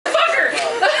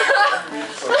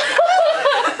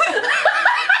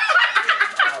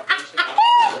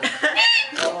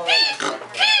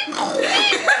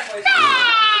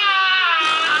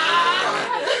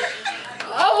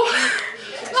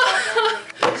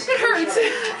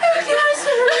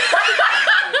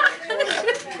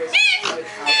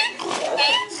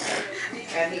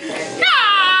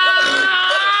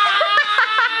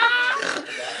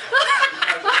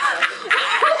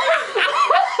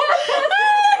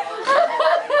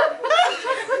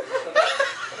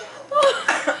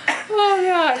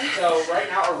So right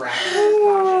now,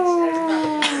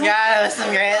 arachnids. Yeah,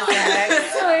 some great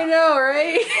sex. I know,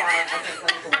 right?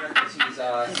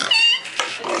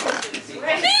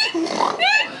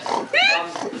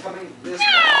 Coming this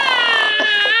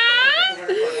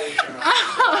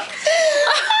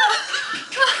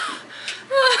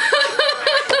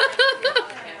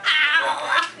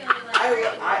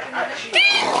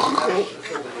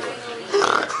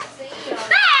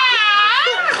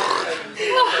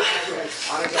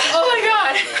Oh my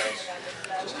god!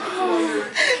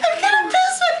 I'm gonna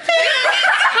piss my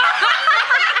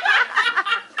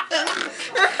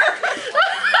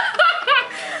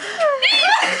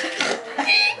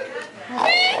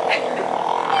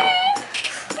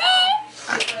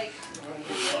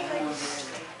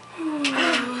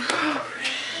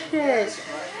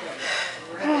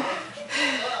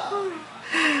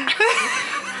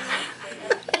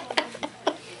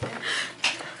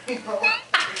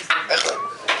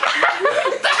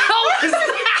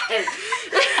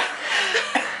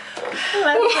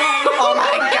Oh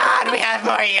my god, we have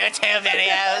more YouTube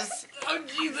videos. Oh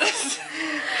Jesus!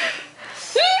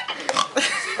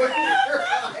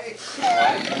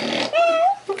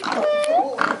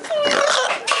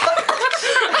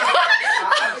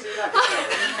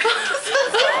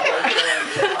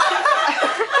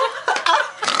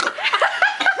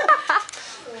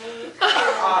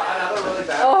 another really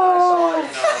bad Oh, one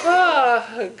fuck.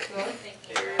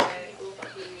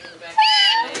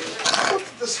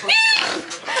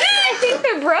 I think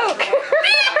they're broke. They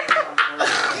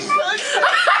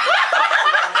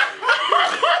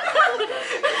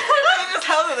just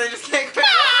held it, they just can't quit.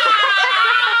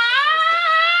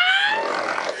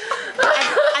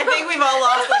 I think we've all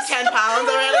lost like 10 pounds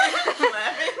already. I'm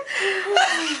laughing.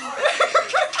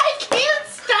 I can't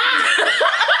stop.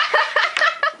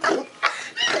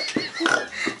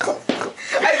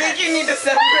 I think you need to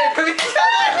separate from each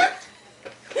other.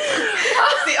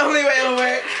 That's the only way it'll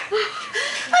work.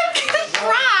 I'm gonna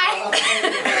cry.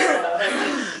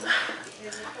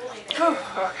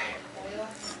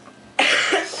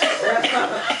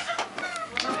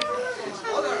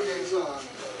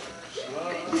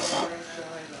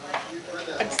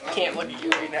 I just can't look at you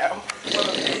right now. God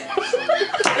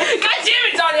damn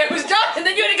it, Tanya! It was done, and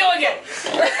then you had to go again.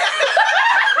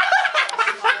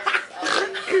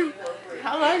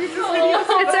 How long is this video? It's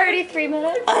already 3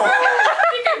 minutes. I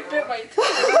think I bit my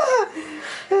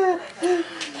tongue.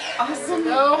 Awesome.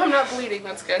 No, I'm not bleeding.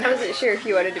 That's good. I wasn't sure if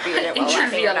you wanted to be in it while Injured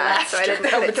laughing via or not, so I didn't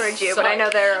put it towards you, but I know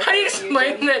they're okay. How do you with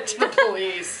explain YouTube. that to the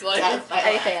police? Like,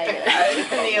 Anything I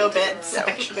get. In the obit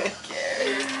section.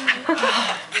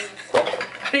 how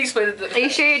do you explain it? Are you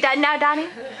sure you're done now, Donnie?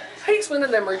 How do you explain it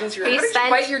in the emergency room? Are you How did you spent?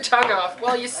 bite your tongue off?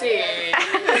 Well, you see.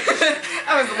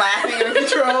 I was laughing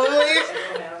uncontrollably.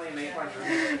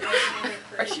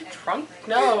 Are you drunk?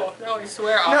 No, no, I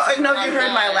swear. No, officer, no, I'm you heard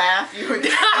not. my laugh. You would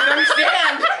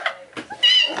understand.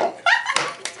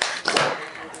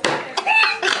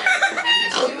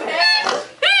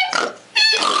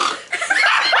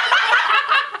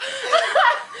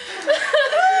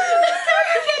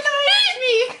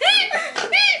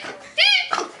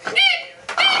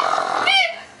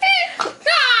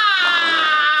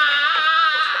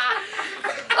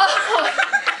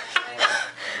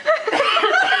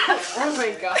 Oh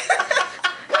my god.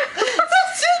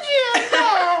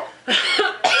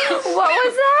 What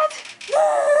was that?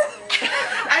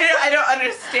 I don't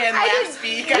understand laugh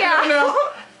speak. I yeah. don't know.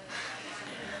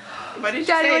 What did you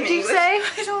Daddy, say in what'd you English? say?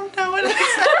 I don't know what I said.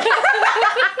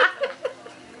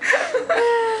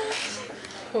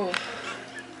 Oh.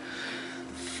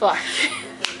 Fuck.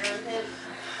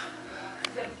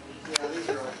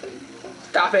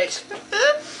 Stop it.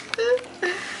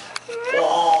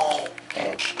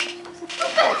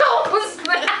 What was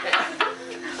that?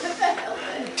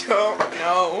 Don't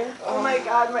know. Oh my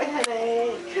god, my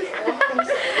headache.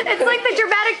 It's like the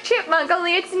dramatic chipmunk,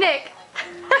 only it's Nick.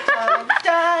 Dun,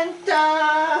 dun,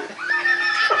 dun.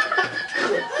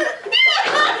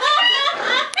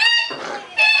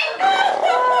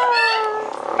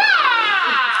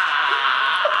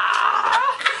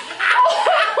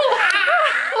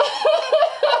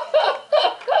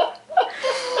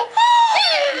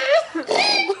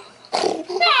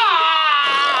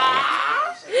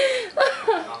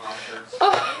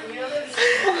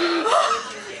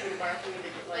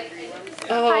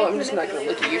 Oh, I'm just not gonna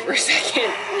look at you for a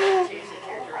second.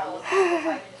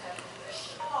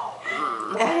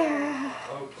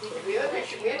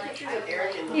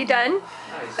 You done? I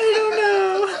don't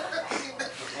know.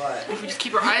 If we just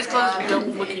keep our eyes closed, we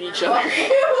don't look at each other.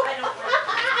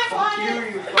 Fuck you,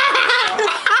 you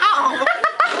Ow.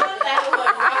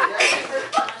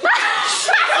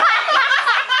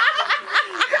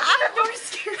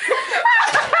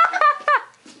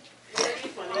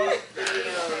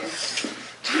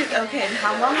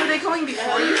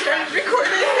 you started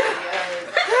recording.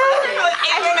 Like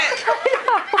 8 minutes.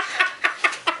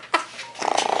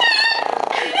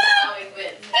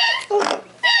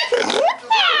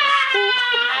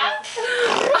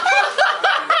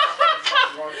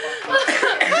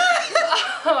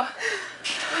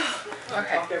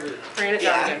 Okay. Bring it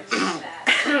down again.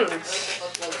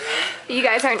 You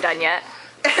guys aren't done yet.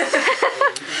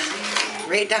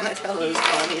 Right down Donatello's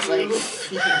phone. He's like,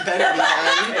 you better be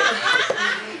done.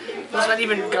 Let's not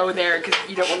even go there because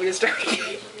you don't want me to start.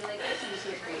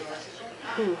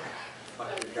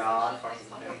 God, fucking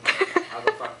him. How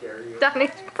the fuck dare you?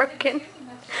 Donnie's broken.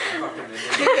 Fucking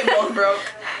idiot. They both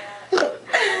broke.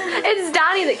 It's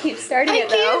Donnie that keeps starting it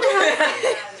though.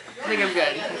 I think I'm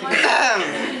good.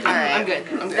 Alright. I'm good.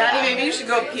 Donnie, maybe you should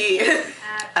go pee.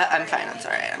 I'm fine. I'm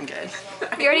sorry. I'm good.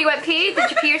 You already went pee? Did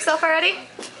you pee yourself already?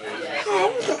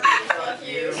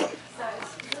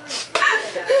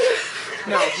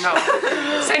 No.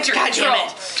 Censure. God damn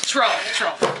it. Control.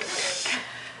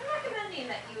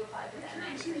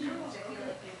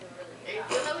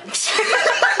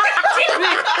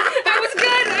 That was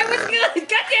good.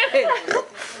 God damn it.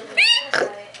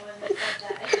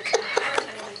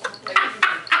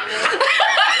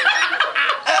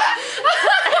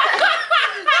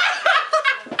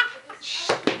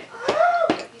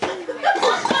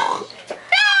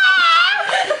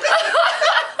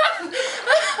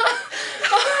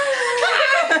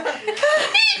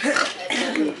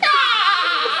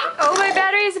 Oh, my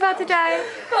battery is about to die.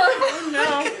 Oh no.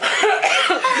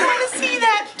 I want to see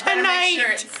that tonight. Make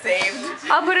sure it's saved.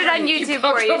 I'll put it on YouTube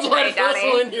for you tonight,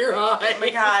 Donnie. In your eye. Oh my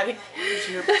god.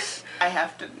 I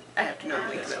have to know the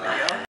link to the video.